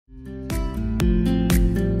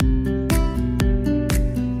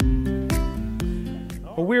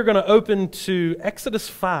are going to open to Exodus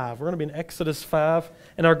 5. We're going to be in Exodus 5.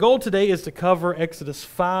 And our goal today is to cover Exodus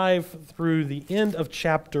 5 through the end of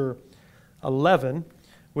chapter 11,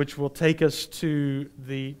 which will take us to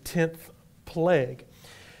the 10th plague.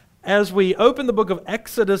 As we opened the book of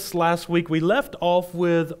Exodus last week, we left off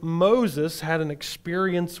with Moses had an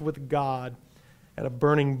experience with God at a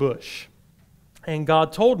burning bush. And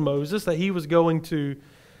God told Moses that he was going to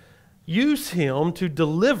use him to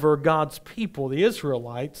deliver God's people, the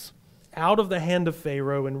Israelites, out of the hand of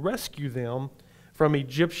Pharaoh and rescue them from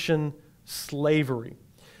Egyptian slavery.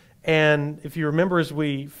 And if you remember, as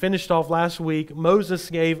we finished off last week, Moses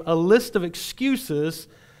gave a list of excuses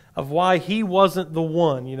of why he wasn't the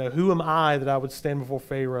one. Who am I that I would stand before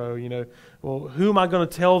Pharaoh? Who am I going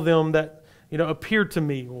to tell them that, appeared to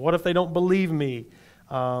me? What if they don't believe me?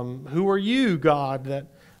 Who are you, God,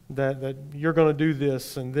 that you're going to do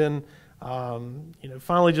this? And then,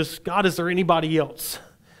 finally just, God, is there anybody else?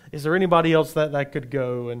 Is there anybody else that could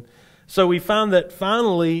go? And so we found that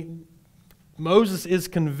finally Moses is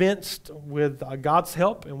convinced with God's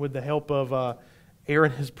help and with the help of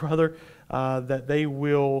Aaron, his brother, that they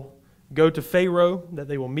will go to Pharaoh, that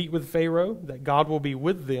they will meet with Pharaoh, that God will be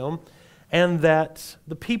with them, and that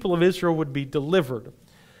the people of Israel would be delivered.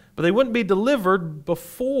 But they wouldn't be delivered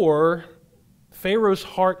before Pharaoh's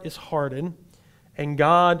heart is hardened and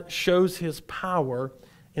God shows his power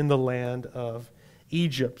in the land of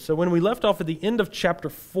Egypt. So when we left off at the end of chapter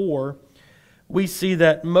 4, we see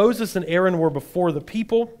that Moses and Aaron were before the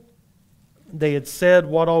people. They had said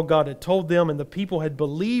what all God had told them, and the people had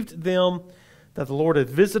believed them, that the Lord had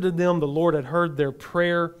visited them, the Lord had heard their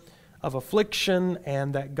prayer of affliction,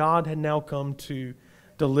 and that God had now come to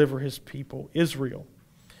deliver his people, Israel.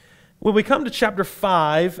 When we come to chapter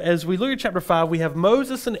 5, as we look at chapter 5, we have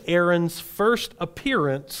Moses and Aaron's first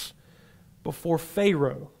appearance before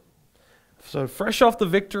Pharaoh. So fresh off the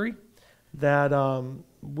victory that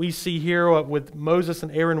we see here with Moses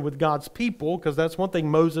and Aaron with God's people, because that's one thing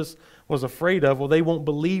Moses was afraid of. Well, they won't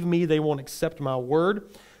believe me, they won't accept my word.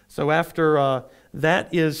 So after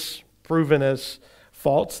that is proven as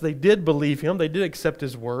false, they did believe him, they did accept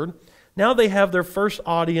his word. Now they have their first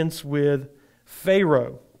audience with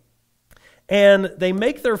Pharaoh. And they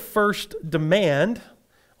make their first demand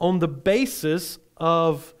on the basis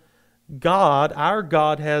of God. Our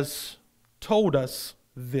God has told us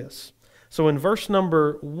this. So in verse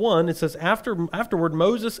number 1, it says, Afterward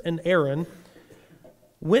Moses and Aaron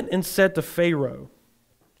went and said to Pharaoh,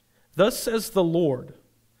 Thus says the Lord,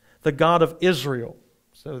 the God of Israel.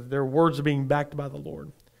 So their words are being backed by the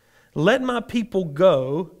Lord. Let my people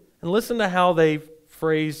go, and listen to how they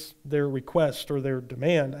phrase their request or their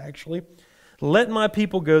demand, actually. Let my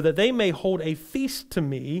people go, that they may hold a feast to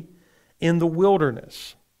me in the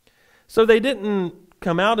wilderness. So they didn't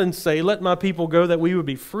come out and say, let my people go, that we would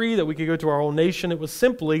be free, that we could go to our own nation. It was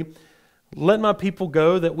simply, let my people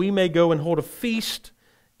go, that we may go and hold a feast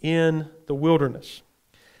in the wilderness.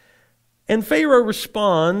 And Pharaoh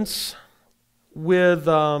responds with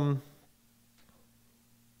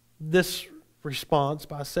this response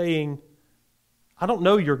by saying, I don't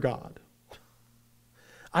know your God.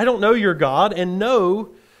 I don't know your God, and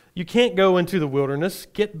no, you can't go into the wilderness.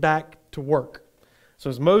 Get back to work. So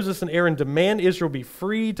as Moses and Aaron demand Israel be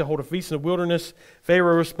free to hold a feast in the wilderness,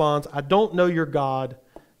 Pharaoh responds, I don't know your God.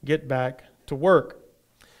 Get back to work.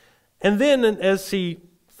 And then as he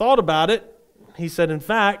thought about it, he said, in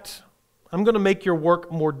fact, I'm going to make your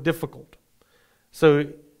work more difficult. So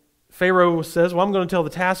Pharaoh says, well, I'm going to tell the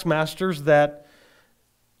taskmasters that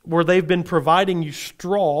where they've been providing you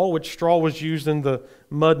straw, which straw was used in the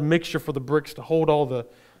mud mixture for the bricks to hold all the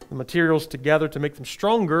materials together to make them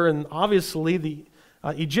stronger. And obviously the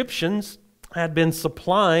Egyptians had been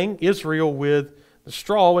supplying Israel with the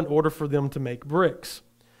straw in order for them to make bricks.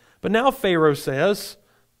 But now Pharaoh says,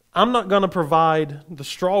 I'm not going to provide the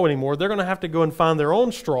straw anymore. They're going to have to go and find their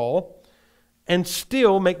own straw and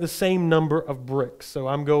still make the same number of bricks. So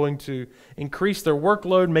I'm going to increase their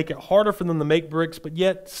workload, make it harder for them to make bricks, but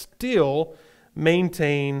yet still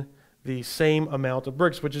maintain the same amount of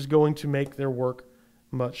bricks, which is going to make their work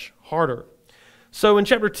much harder. So in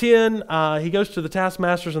chapter 10, he goes to the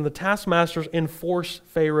taskmasters, and the taskmasters enforce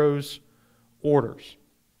Pharaoh's orders.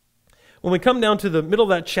 When we come down to the middle of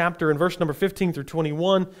that chapter in verse number 15 through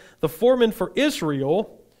 21, the foremen for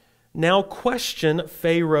Israel now question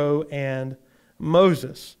Pharaoh and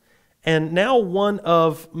Moses. And now one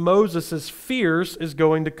of Moses' fears is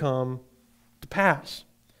going to come to pass.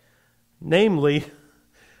 Namely,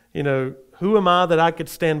 who am I that I could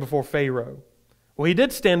stand before Pharaoh? Well, he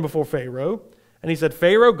did stand before Pharaoh, and he said,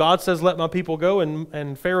 Pharaoh, God says, let my people go.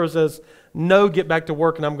 And Pharaoh says, no, get back to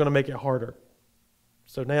work, and I'm going to make it harder.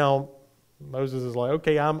 So now Moses is like,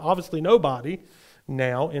 okay, I'm obviously nobody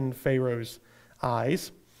now in Pharaoh's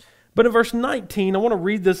eyes. But in verse 19, I want to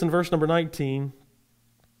read this in verse number 19.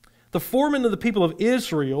 The foremen of the people of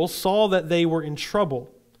Israel saw that they were in trouble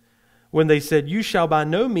when they said, "You shall by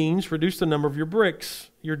no means reduce the number of your bricks,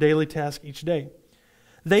 your daily task each day."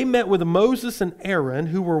 They met with Moses and Aaron,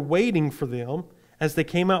 who were waiting for them as they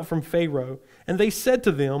came out from Pharaoh. And they said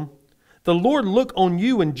to them, "The Lord look on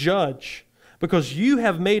you and judge, because you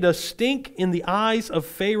have made us stink in the eyes of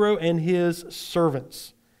Pharaoh and his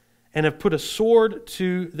servants, and have put a sword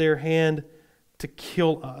to their hand to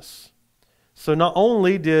kill us." So not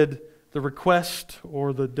only did the request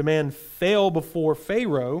or the demand fail before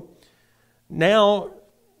Pharaoh, now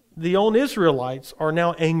the own Israelites are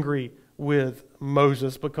now angry with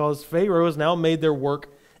Moses because Pharaoh has now made their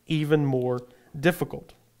work even more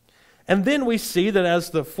difficult. And then we see that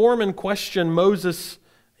as the foreman questioned Moses,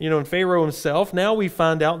 and Pharaoh himself, now we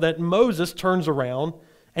find out that Moses turns around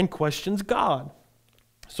and questions God.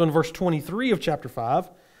 So in verse 23 of chapter 5,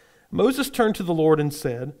 Moses turned to the Lord and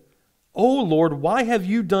said, "O Lord, why have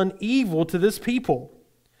you done evil to this people?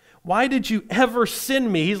 Why did you ever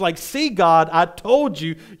send me?" He's like, "See, God, I told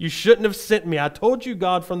you shouldn't have sent me. I told you,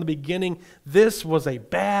 God, from the beginning, this was a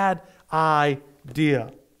bad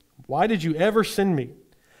idea. Why did you ever send me?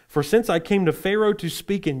 For since I came to Pharaoh to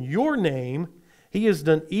speak in your name, he has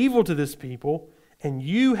done evil to this people, and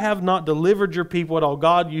you have not delivered your people at all."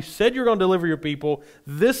 God, you said you're going to deliver your people.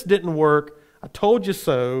 This didn't work. I told you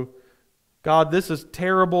so. God, this is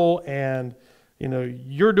terrible, and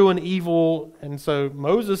you're doing evil. And so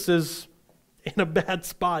Moses is in a bad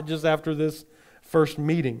spot just after this first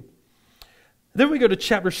meeting. Then we go to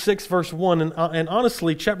chapter 6, verse 1, and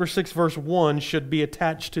honestly, chapter 6, verse 1 should be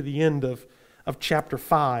attached to the end of chapter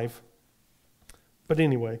 5. But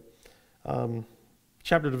anyway,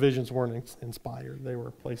 chapter divisions weren't inspired. They were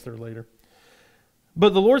placed there later.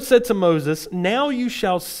 But the Lord said to Moses, "Now you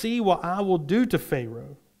shall see what I will do to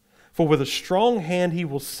Pharaoh. For with a strong hand he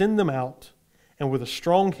will send them out, and with a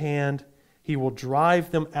strong hand he will drive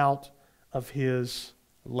them out of his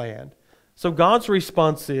land." So God's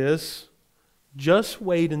response is, just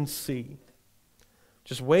wait and see.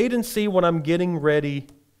 Just wait and see what I'm getting ready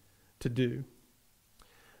to do.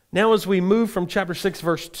 Now as we move from chapter 6,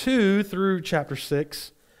 verse 2 through chapter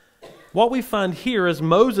 6, what we find here is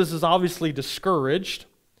Moses is obviously discouraged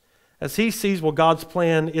as he sees, God's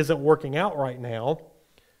plan isn't working out right now.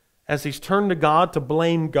 As he's turned to God to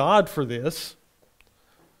blame God for this,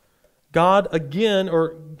 God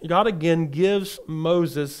again gives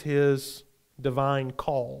Moses his divine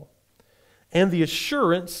call and the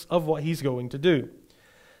assurance of what he's going to do.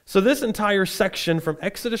 So this entire section from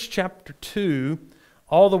Exodus chapter 2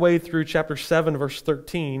 all the way through chapter 7, verse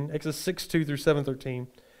 13, Exodus 6, 2 through 7, 13,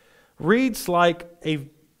 reads like a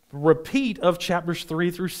repeat of chapters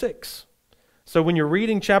 3 through 6. So when you're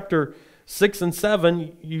reading chapter 6 and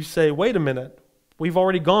 7, you say, wait a minute, we've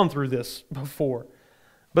already gone through this before.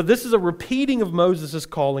 But this is a repeating of Moses'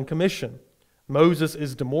 call and commission. Moses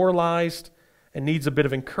is demoralized and needs a bit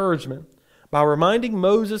of encouragement. By reminding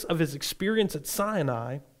Moses of his experience at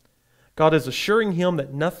Sinai, God is assuring him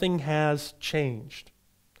that nothing has changed.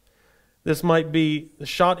 This might be the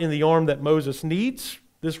shot in the arm that Moses needs,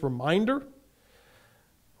 this reminder.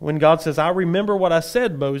 When God says, "I remember what I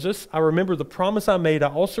said, Moses. I remember the promise I made.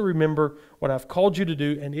 I also remember what I've called you to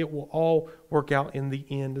do, and it will all work out in the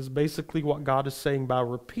end," is basically what God is saying by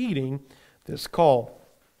repeating this call.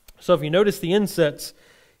 So if you notice the insets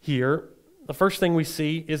here, the first thing we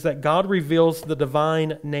see is that God reveals the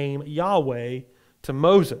divine name Yahweh to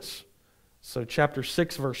Moses. So chapter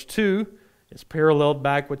 6, verse 2 is paralleled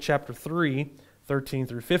back with chapter 3, 13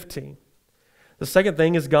 through 15. The second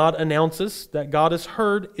thing is God announces that God has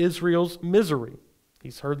heard Israel's misery.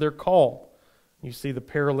 He's heard their call. You see the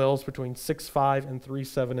parallels between 6:5 and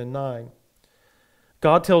 3:7 and 9.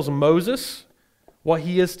 God tells Moses what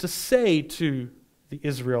he is to say to the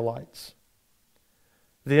Israelites.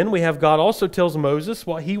 Then we have God also tells Moses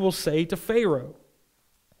what he will say to Pharaoh.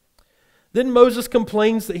 Then Moses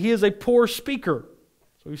complains that he is a poor speaker.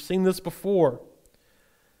 So we've seen this before.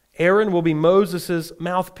 Aaron will be Moses'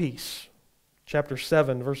 mouthpiece. Chapter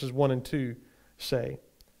 7, verses 1 and 2 say.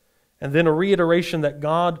 And then a reiteration that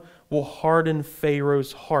God will harden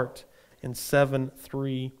Pharaoh's heart in 7,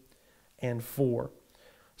 3, and 4.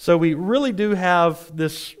 So we really do have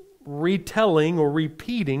this retelling or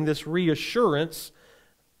repeating, this reassurance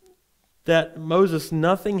that Moses,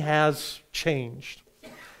 nothing has changed.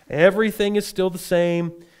 Everything is still the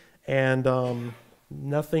same, and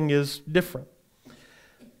nothing is different.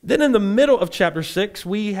 Then in the middle of chapter 6,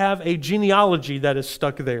 we have a genealogy that is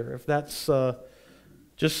stuck there. If that's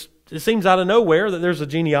just it seems out of nowhere that there's a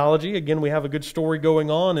genealogy. Again, we have a good story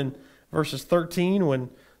going on in verses 13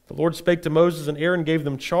 when the Lord spake to Moses and Aaron, gave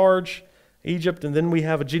them charge, Egypt, and then we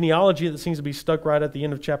have a genealogy that seems to be stuck right at the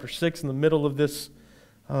end of chapter 6 in the middle of this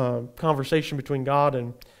conversation between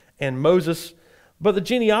God and Moses. But the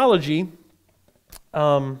genealogy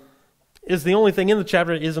is the only thing in the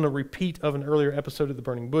chapter that isn't a repeat of an earlier episode of the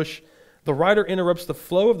burning bush. The writer interrupts the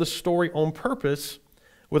flow of the story on purpose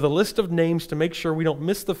with a list of names to make sure we don't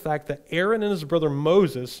miss the fact that Aaron and his brother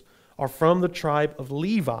Moses are from the tribe of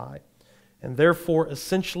Levi, and therefore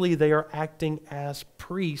essentially they are acting as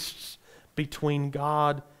priests between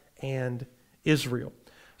God and Israel.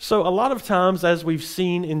 So a lot of times, as we've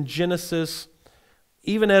seen in Genesis,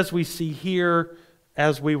 even as we see here,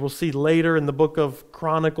 as we will see later in the book of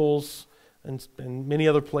Chronicles and many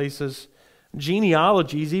other places,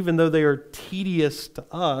 genealogies, even though they are tedious to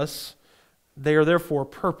us, they are there for a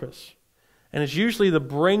purpose. And it's usually to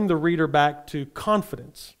bring the reader back to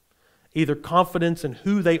confidence, either confidence in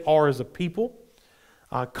who they are as a people,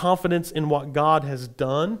 confidence in what God has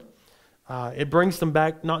done. It brings them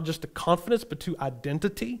back not just to confidence, but to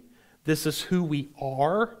identity. This is who we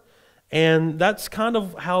are. And that's kind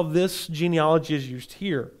of how this genealogy is used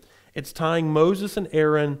here. It's tying Moses and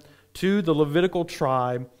Aaron to the Levitical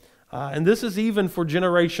tribe. And this is even for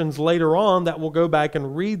generations later on that will go back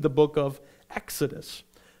and read the book of Exodus.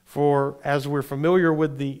 For as we're familiar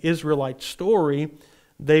with the Israelite story,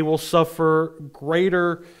 they will suffer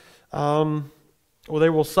greater, they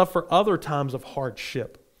will suffer other times of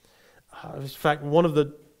hardship. In fact, one of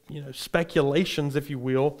the speculations, if you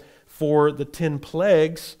will, for the 10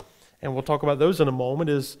 plagues, and we'll talk about those in a moment,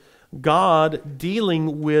 is God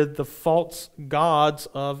dealing with the false gods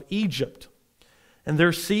of Egypt. And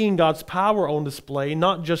they're seeing God's power on display,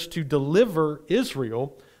 not just to deliver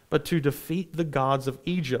Israel, but to defeat the gods of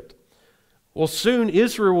Egypt. Well, soon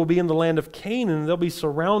Israel will be in the land of Canaan, and they'll be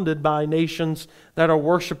surrounded by nations that are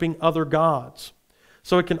worshiping other gods.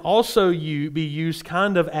 So it can also be used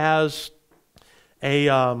kind of as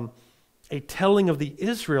a telling of the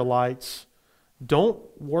Israelites, don't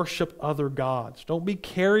worship other gods. Don't be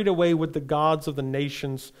carried away with the gods of the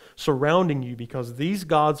nations surrounding you, because these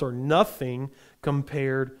gods are nothing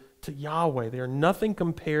compared to Yahweh. They are nothing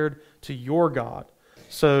compared to your God.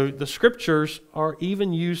 So the scriptures are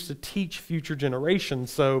even used to teach future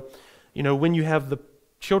generations. So, when you have the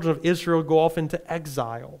children of Israel go off into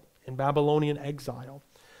exile, in Babylonian exile,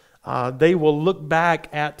 they will look back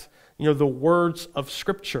at the words of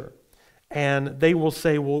Scripture, and they will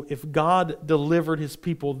say, well, if God delivered His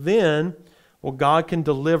people then, well, God can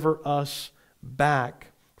deliver us back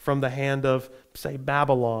from the hand of, say,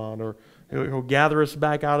 Babylon, or He'll gather us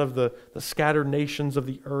back out of the scattered nations of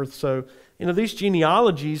the earth. So, these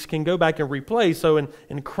genealogies can go back and replay. So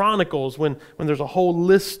in Chronicles, when there's a whole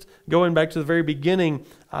list going back to the very beginning,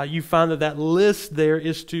 you find that list there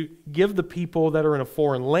is to give the people that are in a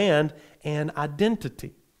foreign land an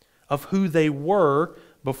identity of who they were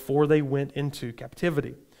before they went into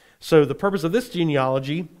captivity. So the purpose of this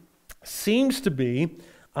genealogy seems to be,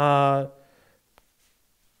 when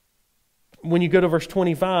you go to verse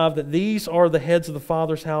 25, that these are the heads of the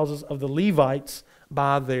fathers' houses of the Levites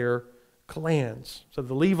by their clans. So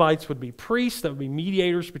the Levites would be priests, that would be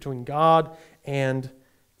mediators between God and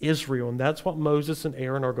Israel. And that's what Moses and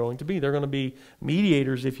Aaron are going to be. They're going to be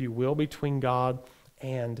mediators, if you will, between God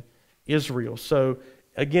and Israel. So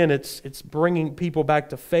again, it's bringing people back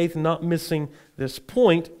to faith, not missing this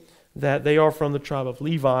point that they are from the tribe of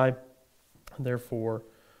Levi, and therefore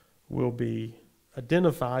will be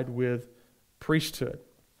identified with priesthood.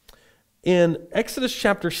 In Exodus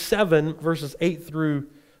chapter 7, verses 8 through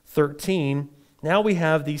 13, now we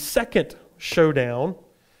have the second showdown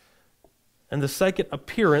and the second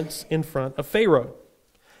appearance in front of Pharaoh.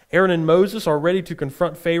 Aaron and Moses are ready to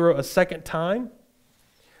confront Pharaoh a second time.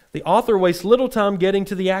 The author wastes little time getting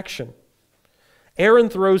to the action. Aaron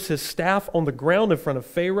throws his staff on the ground in front of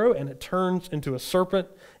Pharaoh, and it turns into a serpent.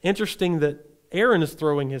 Interesting that Aaron is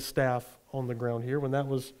throwing his staff on the ground here, when that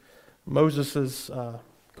was Moses'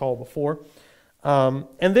 call before. And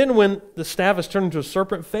then when the staff is turned into a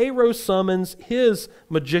serpent, Pharaoh summons his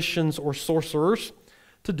magicians or sorcerers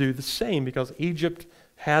to do the same, because Egypt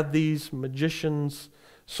had these magicians,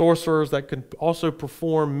 sorcerers that could also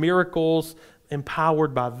perform miracles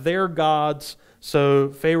empowered by their gods. So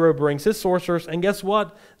Pharaoh brings his sorcerers, and guess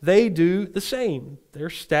what? They do the same. Their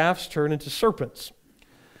staffs turn into serpents.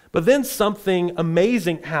 But then something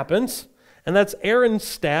amazing happens, and that's Aaron's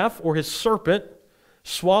staff, or his serpent,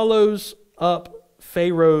 swallows up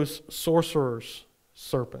Pharaoh's sorcerers'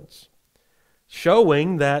 serpents,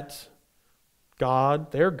 showing that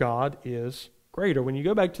God, their God, is greater. When you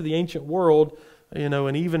go back to the ancient world,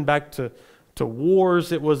 and even back to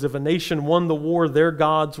wars, it was if a nation won the war, their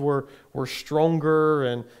gods were stronger,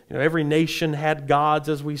 and every nation had gods,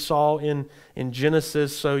 as we saw in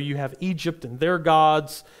Genesis. So you have Egypt and their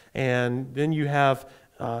gods, and then you have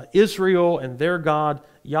Israel and their God,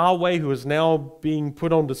 Yahweh, who is now being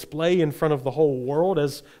put on display in front of the whole world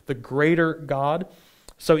as the greater God.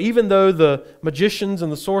 So even though the magicians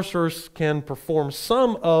and the sorcerers can perform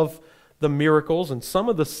some of the miracles and some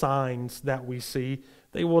of the signs that we see,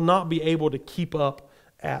 they will not be able to keep up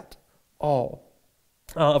at all.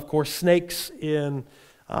 Of course, snakes in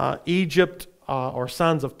Egypt are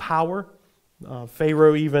signs of power.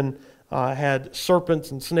 Pharaoh even had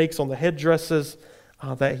serpents and snakes on the headdresses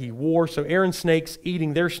that he wore. So Aaron's snakes,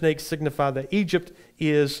 eating their snakes, signify that Egypt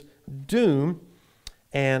is doomed,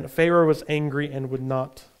 and Pharaoh was angry and would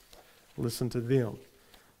not listen to them.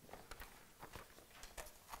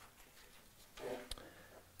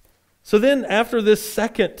 So then, after this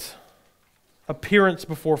second appearance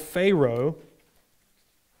before Pharaoh,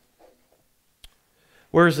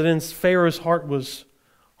 whereas then Pharaoh's heart was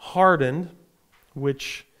hardened,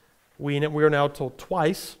 which we are now told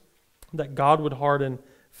twice that God would harden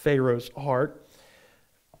Pharaoh's heart.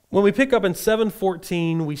 When we pick up in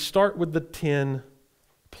 7:14, we start with the 10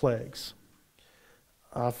 plagues.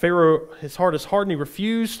 Pharaoh, his heart is hardened. He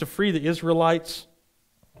refused to free the Israelites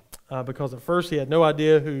because at first he had no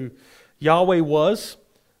idea who Yahweh was,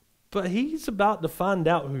 but he's about to find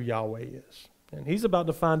out who Yahweh is. And he's about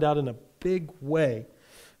to find out in a big way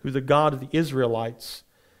who the God of the Israelites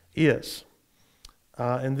is.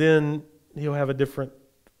 And then he'll have a different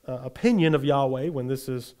opinion of Yahweh when this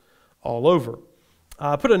is all over.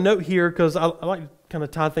 I put a note here because I like to kind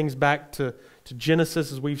of tie things back to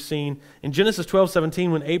Genesis, as we've seen. In Genesis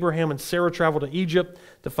 12:17, when Abraham and Sarah traveled to Egypt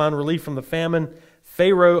to find relief from the famine,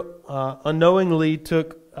 Pharaoh unknowingly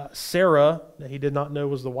took Sarah, that he did not know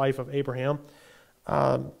was the wife of Abraham,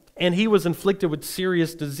 and he was inflicted with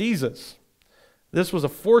serious diseases. This was a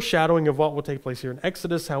foreshadowing of what will take place here in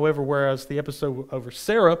Exodus. However, whereas the episode over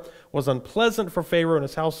Sarah was unpleasant for Pharaoh and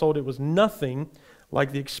his household, it was nothing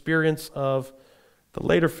like the experience of the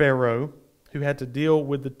later Pharaoh, who had to deal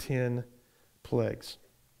with the 10 plagues.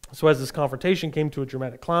 So as this confrontation came to a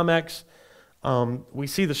dramatic climax, we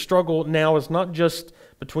see the struggle now is not just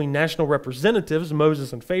between national representatives,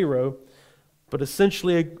 Moses and Pharaoh, but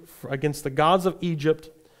essentially against the gods of Egypt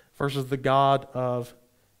versus the God of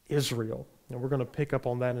Israel. And we're going to pick up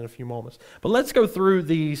on that in a few moments. But let's go through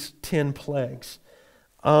these 10 plagues.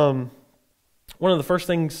 One of the first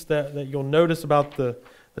things that you'll notice about the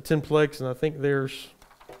 10 plagues, and I think there's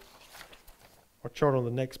a chart on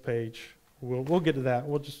the next page. We'll get to that.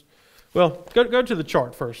 Go to the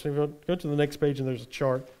chart first. Go to the next page and there's a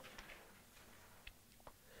chart.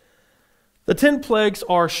 The 10 plagues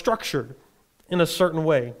are structured in a certain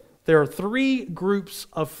way. There are 3 groups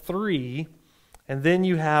of 3, and then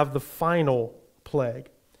you have the final plague.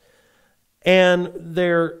 And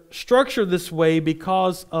they're structured this way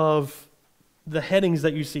because of the headings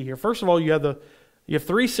that you see here. First of all, you have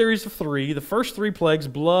 3 series of 3. The first 3 plagues,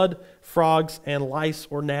 blood, frogs, and lice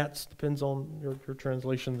or gnats, depends on your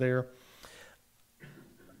translation there.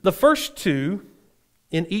 The first 2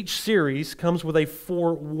 in each series comes with a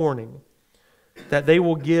forewarning, that they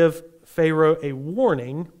will give Pharaoh a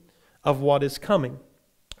warning of what is coming.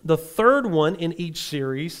 The third one in each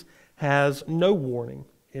series has no warning.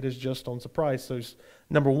 It is just on surprise. So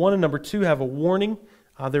number 1 and number 2 have a warning.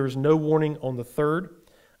 There is no warning on the third.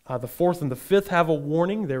 The 4th and the 5th have a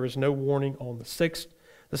warning. There is no warning on the 6th.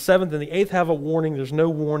 The 7th and the 8th have a warning. There's no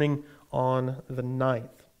warning on the 9th.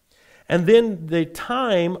 And then the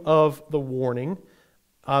time of the warning,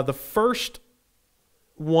 the first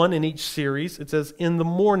one in each series, it says, in the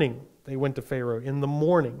morning they went to Pharaoh, in the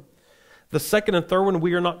morning. The second and third one,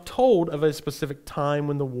 we are not told of a specific time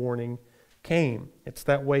when the warning came. It's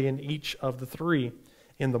that way in each of the 3.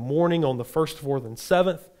 In the morning on the 1st, 4th, and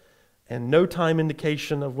 7th, and no time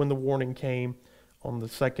indication of when the warning came on the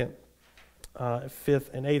 2nd, 5th,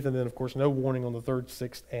 and 8th, and then, of course, no warning on the 3rd,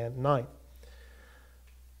 6th, and 9th.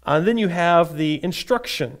 And then you have the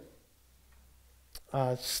instruction,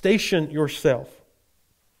 station yourself,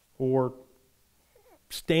 or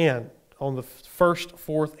stand on the 1st,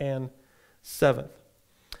 4th, and 7th.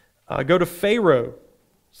 Go to Pharaoh,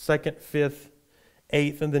 2nd, 5th,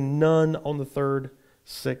 8th, and then none on the 3rd,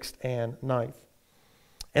 6th, and 9th.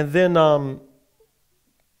 And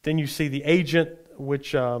then you see the agent,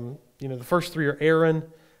 which, the first 3 are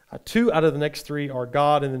Aaron. 2 out of the next 3 are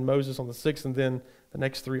God, and then Moses on the 6th, and then the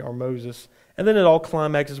next 3 are Moses And then it all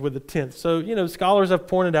climaxes with the 10th. So, scholars have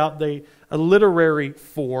pointed out a literary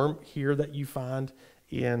form here that you find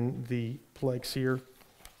in the plagues here.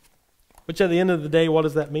 Which at the end of the day, what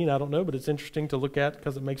does that mean? I don't know, but it's interesting to look at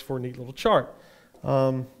because it makes for a neat little chart.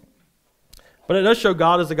 But it does show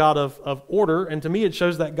God as a God of order, and to me it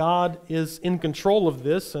shows that God is in control of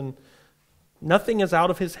this, and nothing is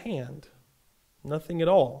out of his hand. Nothing at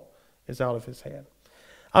all is out of his hand.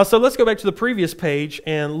 So let's go back to the previous page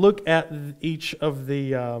and look at each of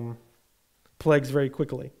the plagues very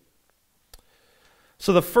quickly.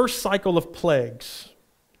 So the first cycle of plagues.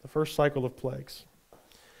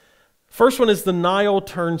 First one is the Nile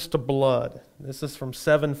turns to blood. This is from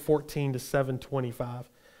 7:14 to 7:25.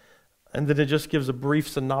 And then it just gives a brief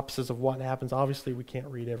synopsis of what happens. Obviously, we can't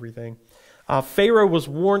read everything. Pharaoh was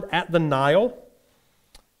warned at the Nile.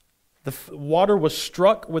 The water was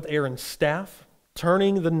struck with Aaron's staff,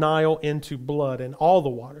 turning the Nile into blood and all the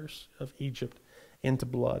waters of Egypt into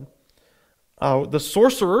blood. The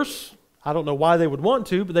sorcerers, I don't know why they would want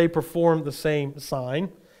to, but they perform the same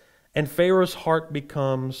sign, and Pharaoh's heart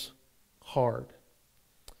becomes hard.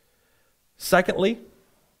 Secondly,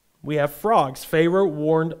 we have frogs. Pharaoh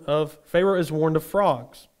is warned of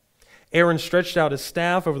frogs. Aaron stretched out his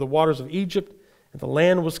staff over the waters of Egypt, and the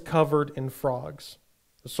land was covered in frogs.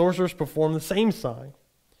 The sorcerers performed the same sign.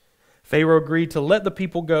 Pharaoh agreed to let the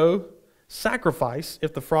people go, sacrifice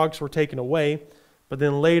if the frogs were taken away, but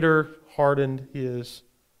then later hardened his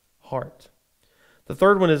heart. The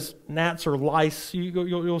third one is gnats or lice.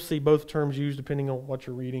 You'll see both terms used depending on what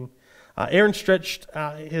you're reading. Aaron stretched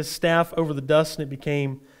his staff over the dust, and it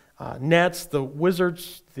became gnats. The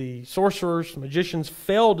wizards, the sorcerers, magicians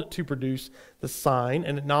failed to produce the sign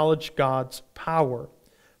and acknowledge God's power.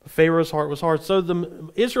 But Pharaoh's heart was hard. So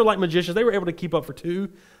the Israelite magicians, they were able to keep up for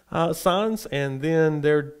 2 signs, and then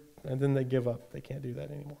they give up. They can't do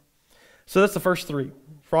that anymore. So that's the first 3: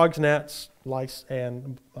 frogs, gnats, lice,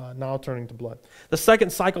 and Nile turning to blood. The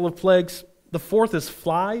second cycle of plagues, the fourth is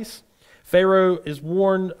flies. Pharaoh is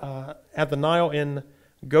warned at the Nile in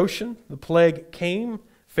Goshen. The plague came.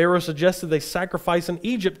 Pharaoh suggested they sacrifice in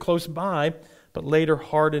Egypt close by, but later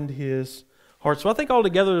hardened his heart. So I think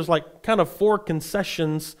altogether there's like kind of 4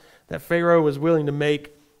 concessions that Pharaoh was willing to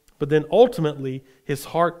make, but then ultimately his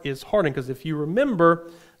heart is hardened. Because if you remember,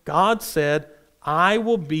 God said, I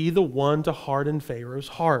will be the one to harden Pharaoh's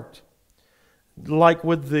heart. Like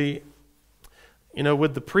with the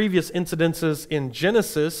previous incidences in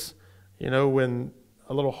Genesis, when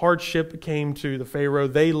a little hardship came to the Pharaoh,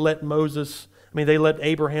 they let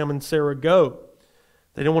Abraham and Sarah go.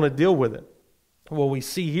 They didn't want to deal with it. Well, we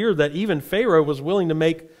see here that even Pharaoh was willing to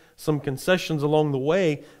make some concessions along the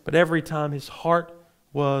way, but every time his heart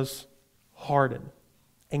was hardened.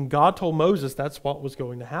 And God told Moses that's what was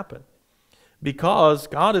going to happen, because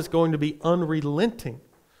God is going to be unrelenting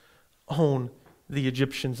on the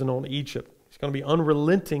Egyptians and on Egypt. He's going to be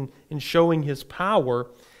unrelenting in showing his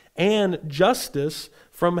power and justice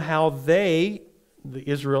from how the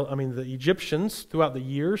Egyptians throughout the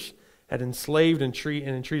years had enslaved and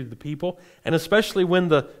entreated the people. And especially when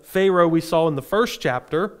the Pharaoh we saw in the first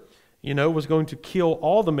chapter, was going to kill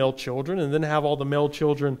all the male children and then have all the male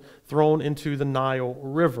children thrown into the Nile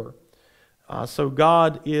River. So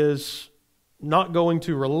God is not going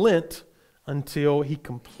to relent until he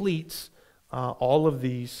completes all of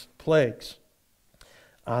these plagues.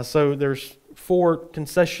 So there's 4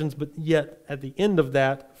 concessions, but yet at the end of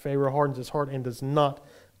that, Pharaoh hardens his heart and does not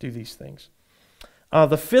do these things.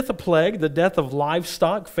 The 5th plague, the death of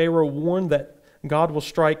livestock. Pharaoh warned that God will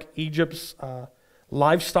strike Egypt's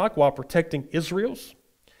livestock while protecting Israel's.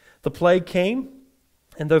 The plague came,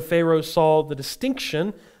 and though Pharaoh saw the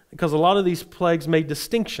distinction, because a lot of these plagues made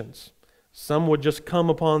distinctions. Some would just come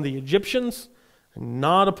upon the Egyptians and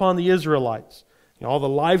not upon the Israelites. All the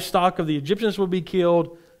livestock of the Egyptians would be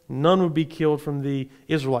killed, none would be killed from the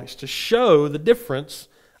Israelites, to show the difference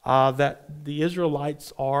that the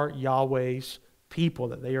Israelites are Yahweh's people,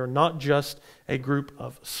 that they are not just a group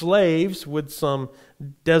of slaves with some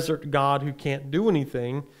desert god who can't do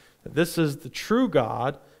anything. That this is the true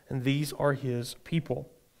God, and these are his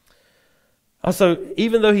people. So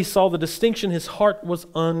even though he saw the distinction, his heart was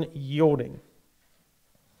unyielding.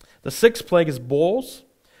 The 6th plague is boils.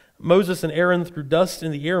 Moses and Aaron threw dust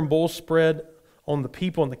in the air, and boils spread on the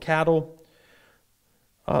people and the cattle.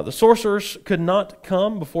 The sorcerers could not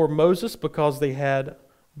come before Moses because they had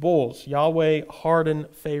boils. Yahweh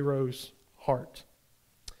hardened Pharaoh's heart.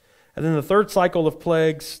 And then the 3rd cycle of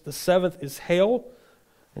plagues, the 7th is hail.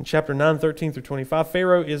 In chapter 9, 13 through 25,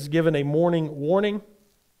 Pharaoh is given a morning warning.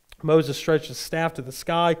 Moses stretched his staff to the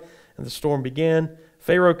sky, and the storm began.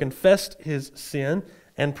 Pharaoh confessed his sin,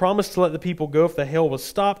 and promised to let the people go if the hail was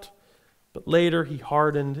stopped, but later he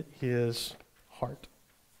hardened his heart.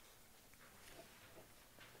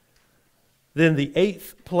 Then the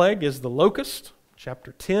 8th plague is the locust,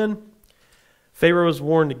 chapter 10. Pharaoh was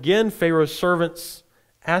warned again. Pharaoh's servants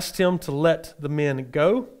asked him to let the men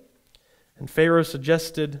go, and Pharaoh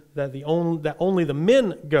suggested that only the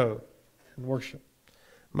men go and worship.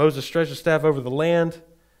 Moses stretched his staff over the land,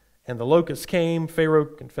 and the locusts came. Pharaoh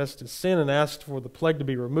confessed his sin and asked for the plague to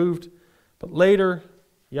be removed, but later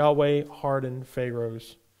Yahweh hardened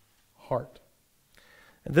Pharaoh's heart.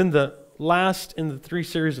 And then the last in the 3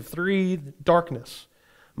 series of 3, darkness.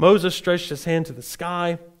 Moses stretched his hand to the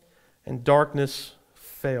sky, and darkness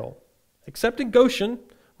fell, except in Goshen,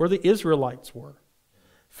 where the Israelites were.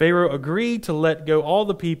 Pharaoh agreed to let go all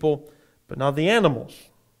the people, but not the animals.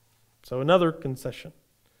 So another concession.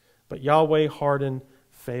 But Yahweh hardened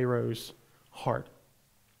Pharaoh's heart.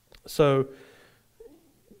 So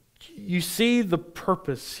you see the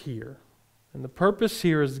purpose here. And the purpose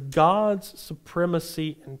here is God's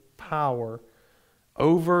supremacy and power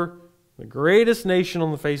over the greatest nation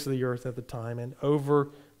on the face of the earth at the time and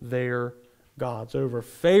over their gods. Over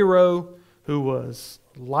Pharaoh, who was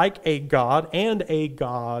like a god and a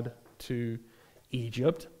god to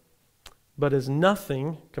Egypt, but is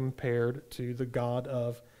nothing compared to the God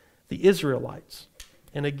of the Israelites.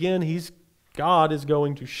 And again, God is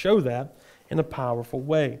going to show that in a powerful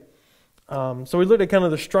way. So we looked at kind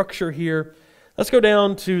of the structure here. Let's go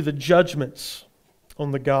down to the judgments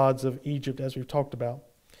on the gods of Egypt, as we've talked about.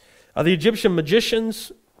 The Egyptian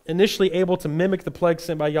magicians, initially able to mimic the plague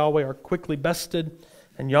sent by Yahweh, are quickly bested,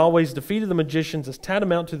 and Yahweh's defeat of the magicians is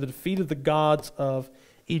tantamount to the defeat of the gods of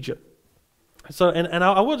Egypt. So, and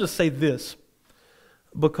I will just say this,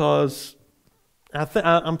 because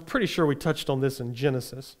I'm pretty sure we touched on this in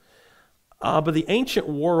Genesis, but the ancient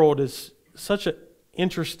world is such an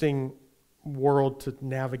interesting world to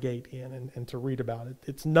navigate in and to read about it.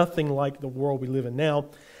 It's nothing like the world we live in now,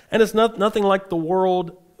 and it's nothing like the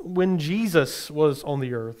world when Jesus was on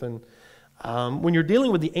the earth. And when you're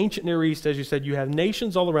dealing with the ancient Near East, as you said, you have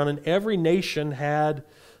nations all around, and every nation had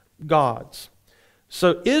gods.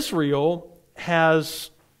 So Israel has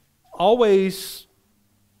always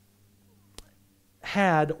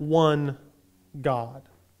had one God,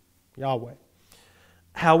 Yahweh.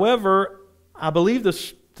 However, I believe the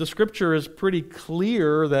scripture is pretty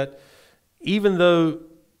clear that even though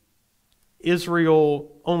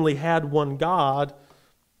Israel only had one God,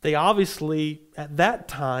 they obviously, at that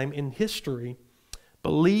time in history,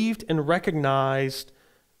 believed and recognized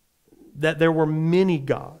that there were many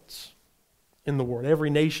gods in the world. Every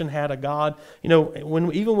nation had a god. You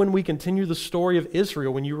know, even when we continue the story of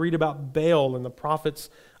Israel, when you read about Baal and the prophets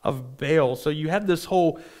of Baal, so you have this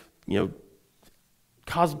whole,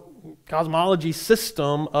 cosmology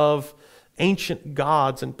system of ancient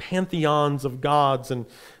gods and pantheons of gods and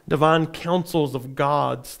divine councils of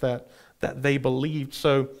gods that they believed.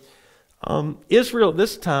 So Israel at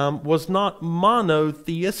this time was not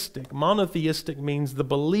monotheistic. Monotheistic means the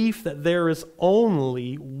belief that there is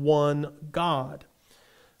only one God.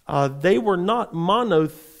 They were not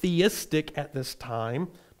monotheistic at this time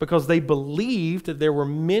because they believed that there were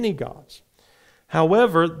many gods.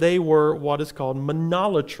 However, they were what is called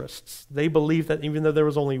monolatrists. They believed that even though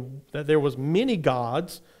there was many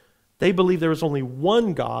gods, they believed there was only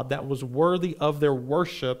one God that was worthy of their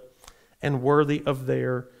worship and worthy of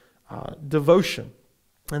their devotion.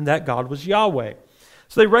 And that God was Yahweh.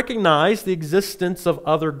 So they recognized the existence of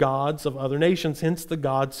other gods of other nations, hence the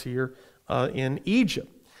gods here in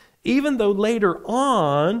Egypt. Even though later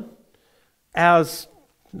on, as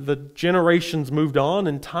the generations moved on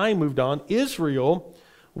and time moved on, Israel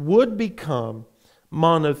would become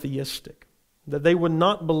monotheistic. That they would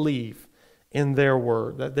not believe in their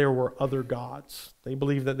word, that there were other gods. They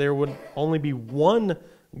believed that there would only be one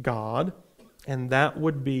God, and that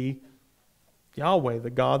would be Yahweh, the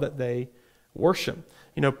God that they worship.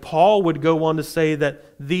 Paul would go on to say that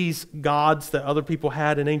these gods that other people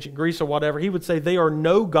had in ancient Greece or whatever, he would say they are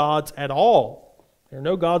no gods at all. They are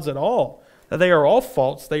no gods at all. That they are all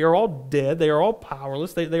false, they are all dead, they are all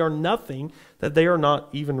powerless, they are nothing, that they are not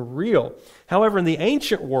even real. However, in the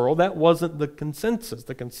ancient world, that wasn't the consensus.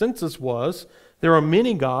 The consensus was there are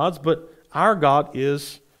many gods, but our God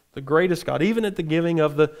is the greatest God. Even at the giving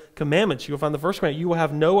of the commandments, you'll find the first commandment, you will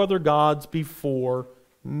have no other gods before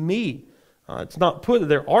me. It's not put that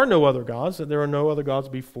there are no other gods, that there are no other gods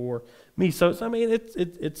before me. So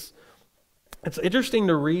it's interesting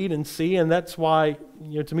to read and see, and that's why,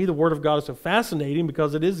 to me, the Word of God is so fascinating,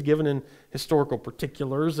 because it is given in historical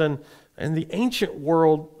particulars. And the ancient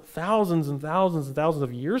world, thousands and thousands and thousands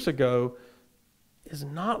of years ago, is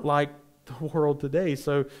not like the world today.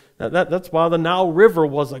 So that's why the Nile River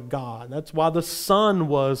was a god. That's why the sun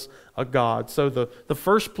was a god. So the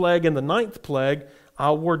first plague and the ninth plague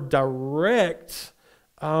were direct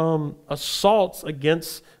assaults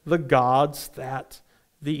against the gods that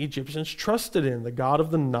the Egyptians trusted in. The god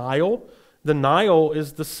of the Nile. The Nile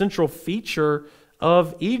is the central feature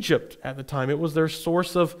of Egypt at the time. It was their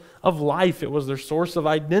source of life. It was their source of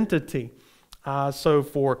identity. So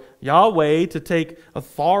for Yahweh to take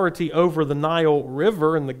authority over the Nile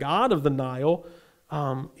River and the god of the Nile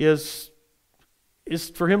is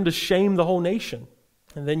for him to shame the whole nation.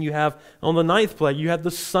 And then you have, on the ninth plague, you have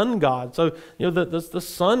the sun god. So, the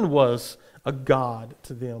sun was a god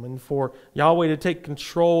to them. And for Yahweh to take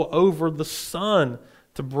control over the sun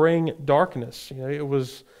to bring darkness. It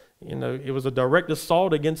was a direct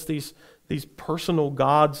assault against these personal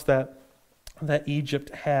gods that Egypt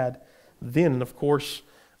had then. And of course,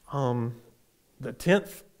 the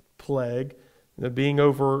 10th plague, being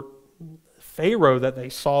over Pharaoh that they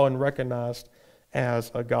saw and recognized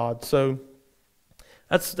as a god. So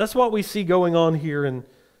that's what we see going on here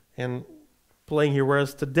and playing here.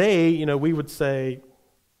 Whereas today, we would say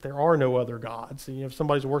there are no other gods. If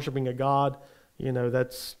somebody's worshiping a god,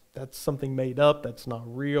 that's something made up. That's not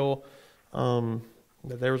real. That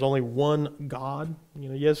there's only one God.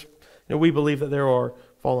 Yes, we believe that there are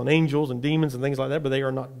fallen angels and demons and things like that, but they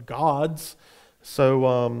are not gods.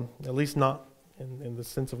 So at least not in the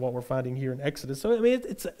sense of what we're finding here in Exodus. So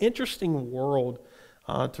it's an interesting world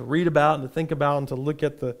to read about and to think about and to look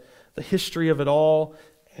at the history of it all.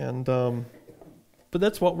 And but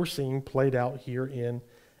that's what we're seeing played out here in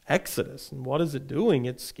Exodus. And what is it doing?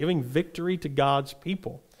 It's giving victory to God's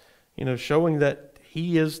people. Showing that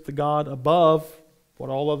He is the God above what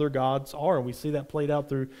all other gods are. And we see that played out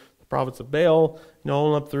through the prophets of Baal,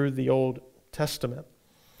 on up through the Old Testament.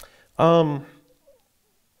 So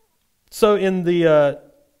in the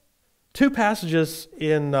two passages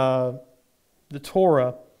in the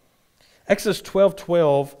Torah, Exodus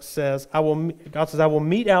 12:12 says, God says, I will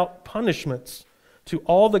mete out punishments to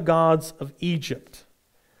all the gods of Egypt.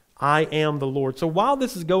 I am the Lord. So while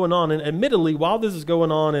this is going on, and admittedly, while this is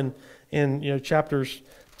going on in chapters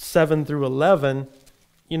 7 through 11,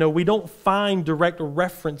 we don't find direct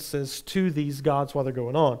references to these gods while they're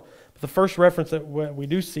going on. But the first reference that we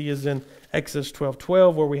do see is in Exodus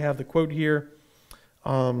 12:12, where we have the quote here,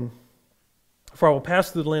 for I will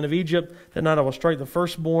pass through the land of Egypt, that night I will strike the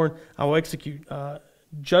firstborn, I will execute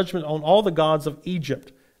judgment on all the gods of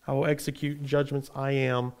Egypt. I will execute judgments, I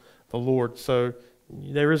am the Lord. So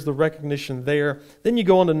there is the recognition there. Then you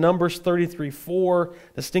go on to Numbers 33:4,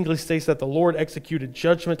 distinctly states that the Lord executed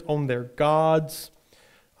judgment on their gods.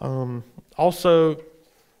 Also,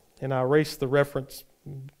 and I erased the reference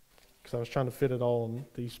because I was trying to fit it all on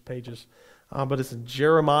these pages, but it's in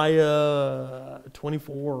Jeremiah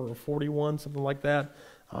 24 or 41, something like that,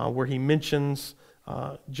 where he mentions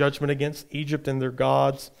judgment against Egypt and their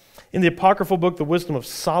gods. In the apocryphal book, The Wisdom of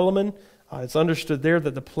Solomon, it's understood there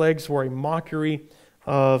that the plagues were a mockery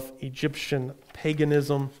of Egyptian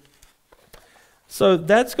paganism. So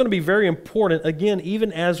that's going to be very important, again,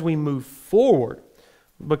 even as we move forward.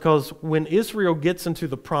 Because when Israel gets into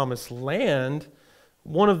the promised land,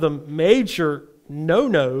 one of the major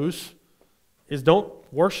no-nos is don't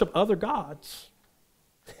worship other gods.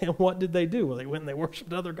 And what did they do? Well, they went and they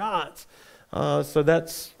worshiped other gods. So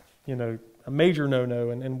that's, a major no-no.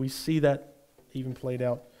 And we see that even played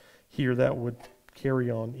out here. That would carry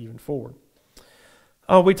on even forward.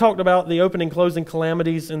 We talked about the opening and closing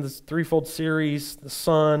calamities in this threefold series, the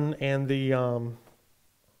sun and the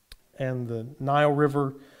Nile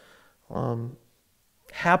River.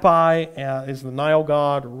 Happai is the Nile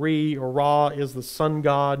god. Re or Ra is the sun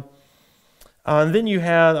god. And then you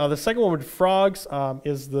had the second one with frogs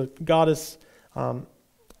is the goddess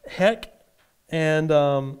Hek. And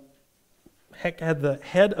Hek had the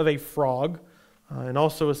head of a frog and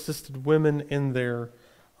also assisted women in their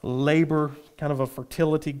labor, kind of a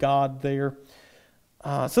fertility god there.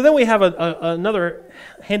 So then we have another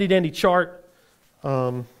handy-dandy chart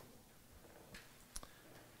that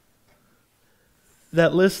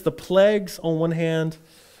lists the plagues on one hand,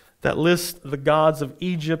 that lists the gods of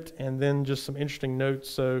Egypt, and then just some interesting notes.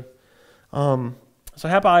 So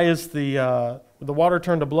Happai is the water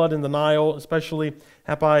turned to blood in the Nile, especially.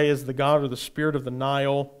 Happai is the god or the spirit of the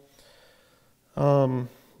Nile.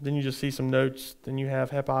 Then you just see some notes. Then you have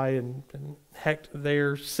Happai and Hek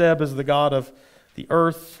there. Seb is the god of the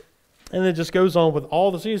earth. And it just goes on with all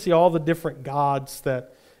the, so you see all the different gods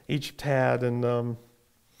that Egypt had. And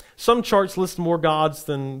some charts list more gods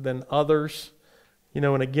than others.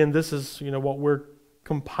 And again, this is, what we're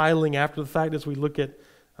compiling after the fact as we look at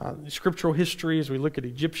scriptural history, as we look at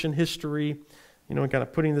Egyptian history, and kind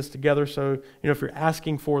of putting this together. So, if you're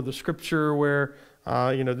asking for the scripture where,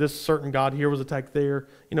 this certain god here was attacked there,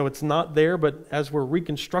 it's not there, but as we're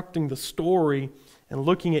reconstructing the story and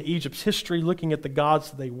looking at Egypt's history, looking at the gods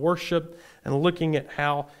that they worship, and looking at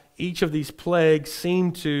how each of these plagues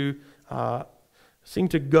seem to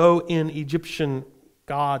go in Egyptian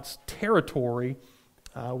gods' territory,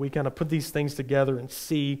 we kind of put these things together and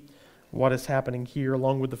see what is happening here,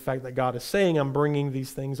 along with the fact that God is saying, I'm bringing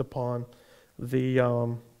these things upon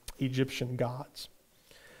the Egyptian gods.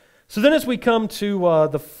 So then as we come to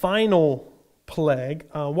the final plague,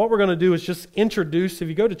 what we're going to do is just introduce, if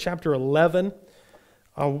you go to chapter 11,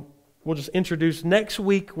 we'll just introduce. Next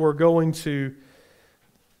week we're going to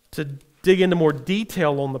dig into more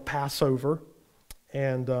detail on the Passover,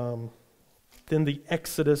 and then the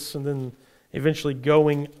Exodus, and then eventually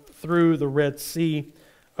going through the Red Sea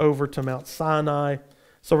over to Mount Sinai.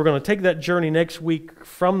 So we're going to take that journey next week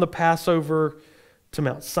from the Passover to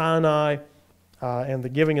Mount Sinai and the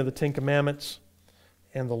giving of the Ten Commandments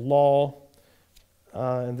and the law.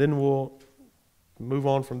 And then we'll move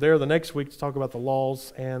on from there the next week to talk about the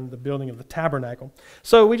laws and the building of the tabernacle.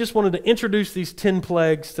 So we just wanted to introduce these 10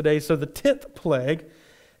 plagues today. So the 10th plague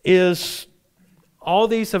is, all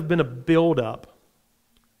these have been a build-up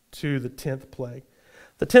to the 10th plague.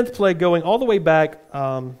 The 10th plague going all the way back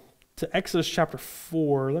to Exodus chapter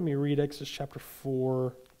 4. Let me read Exodus chapter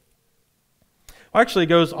 4. Actually, it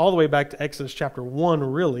goes all the way back to Exodus chapter 1,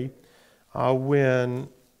 really, when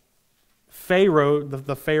Pharaoh,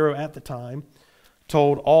 the Pharaoh at the time,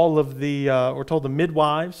 told the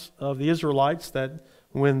midwives of the Israelites that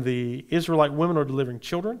when the Israelite women are delivering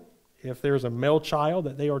children, if there is a male child,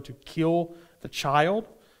 that they are to kill the child.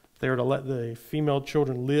 They are to let the female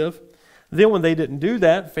children live. Then when they didn't do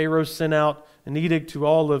that, Pharaoh sent out an edict to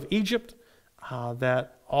all of Egypt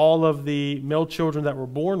that all of the male children that were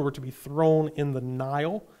born were to be thrown in the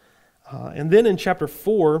Nile. And then in chapter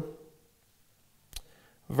 4,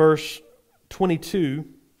 verse 22,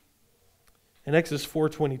 in Exodus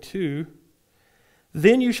 4:22,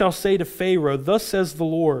 then you shall say to Pharaoh, thus says the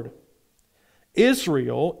Lord,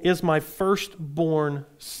 Israel is my firstborn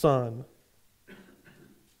son.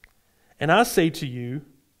 And I say to you,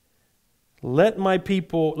 let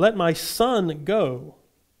my son go,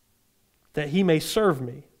 that he may serve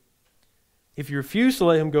me. If you refuse to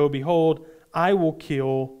let him go, behold, I will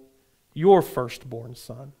kill your firstborn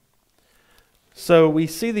son. So we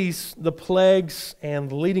see the plagues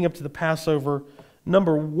and leading up to the Passover.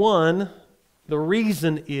 Number one, the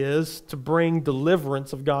reason is to bring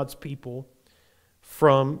deliverance of God's people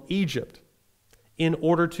from Egypt in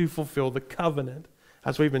order to fulfill the covenant.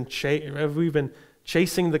 As we've been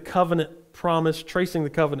chasing the covenant promise, tracing the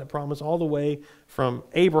covenant promise all the way from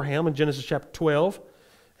Abraham in Genesis chapter 12,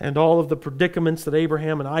 and all of the predicaments that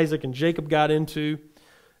Abraham and Isaac and Jacob got into,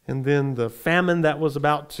 and then the famine that was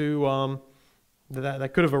about to,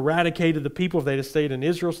 that could have eradicated the people if they had stayed in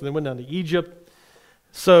Israel, so they went down to Egypt.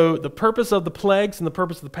 So the purpose of the plagues and the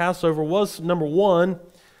purpose of the Passover was, number one,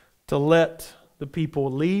 to let the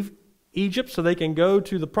people leave Egypt so they can go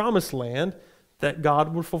to the promised land, that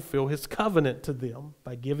God would fulfill his covenant to them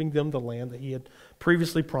by giving them the land that he had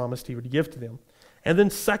previously promised he would give to them. And then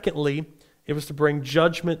secondly, it was to bring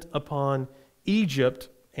judgment upon Egypt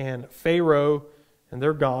and Pharaoh and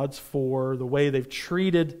their gods for the way they've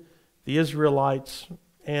treated the Israelites,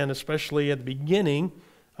 and especially at the beginning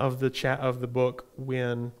of the book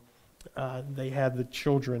when they had the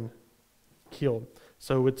children killed.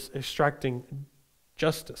 So it's extracting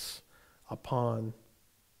justice upon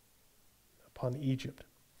Egypt.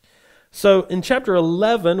 So in chapter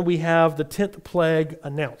 11, we have the 10th plague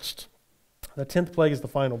announced. The 10th plague is the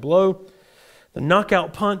final blow, the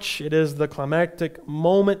knockout punch. It is the climactic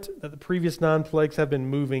moment that the previous 9 plagues have been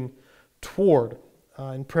moving toward.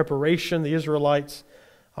 In preparation, the Israelites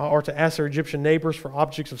are to ask their Egyptian neighbors for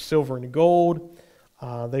objects of silver and gold.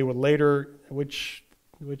 They would later, which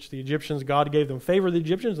the Egyptians, God gave them favor of the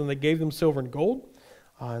Egyptians, and they gave them silver and gold.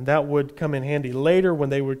 And that would come in handy later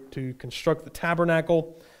when they were to construct the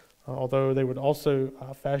tabernacle, although they would also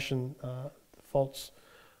fashion false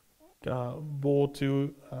bull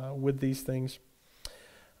with these things.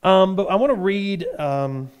 But I want to read,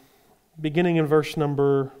 beginning in verse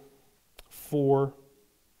number 4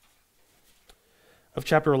 of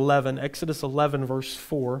chapter 11, Exodus 11, verse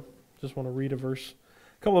 4. Just want to read a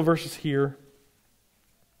couple of verses here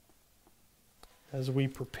as we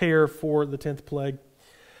prepare for the 10th plague.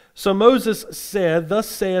 So Moses said, thus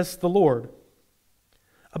saith the Lord,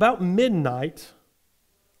 about midnight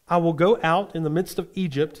I will go out in the midst of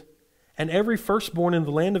Egypt, and every firstborn in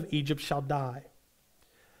the land of Egypt shall die.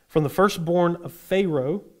 From the firstborn of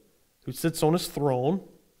Pharaoh, who sits on his throne,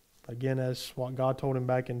 again as what God told him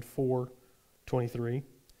back in 4:23,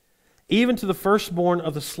 even to the firstborn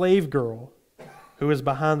of the slave girl who is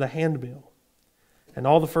behind the handmill, and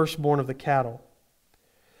all the firstborn of the cattle.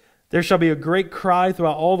 There shall be a great cry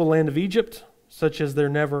throughout all the land of Egypt, such as there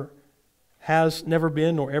never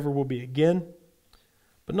been nor ever will be again.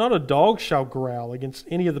 But not a dog shall growl against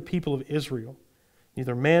any of the people of Israel,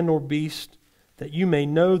 neither man nor beast, that you may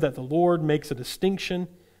know that the Lord makes a distinction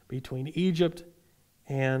between Egypt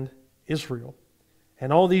and Israel.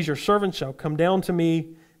 And all these your servants shall come down to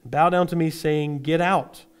me, and bow down to me, saying, Get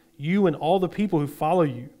out, you and all the people who follow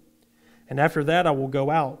you. And after that I will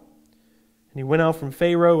go out. And he went out from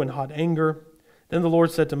Pharaoh in hot anger. Then the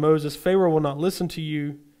Lord said to Moses, Pharaoh will not listen to you,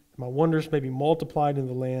 and my wonders may be multiplied in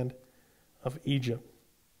the land of Egypt.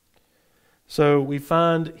 So we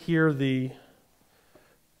find here the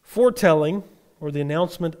foretelling or the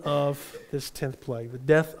announcement of this 10th plague, the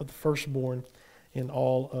death of the firstborn in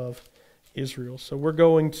all of Israel. So we're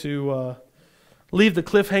going to leave the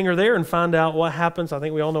cliffhanger there and find out what happens. I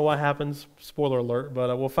think we all know what happens. Spoiler alert,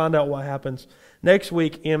 but we'll find out what happens next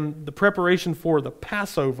week in the preparation for the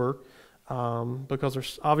Passover, because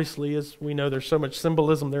there's obviously, as we know, there's so much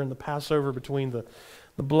symbolism there in the Passover between the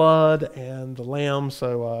blood and the lamb.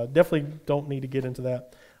 So definitely don't need to get into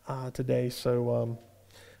that today. So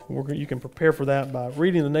you can prepare for that by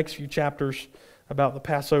reading the next few chapters about the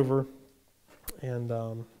Passover and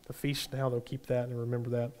the feast and how they'll keep that and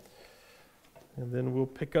remember that. And then we'll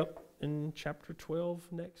pick up in chapter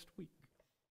 12 next week.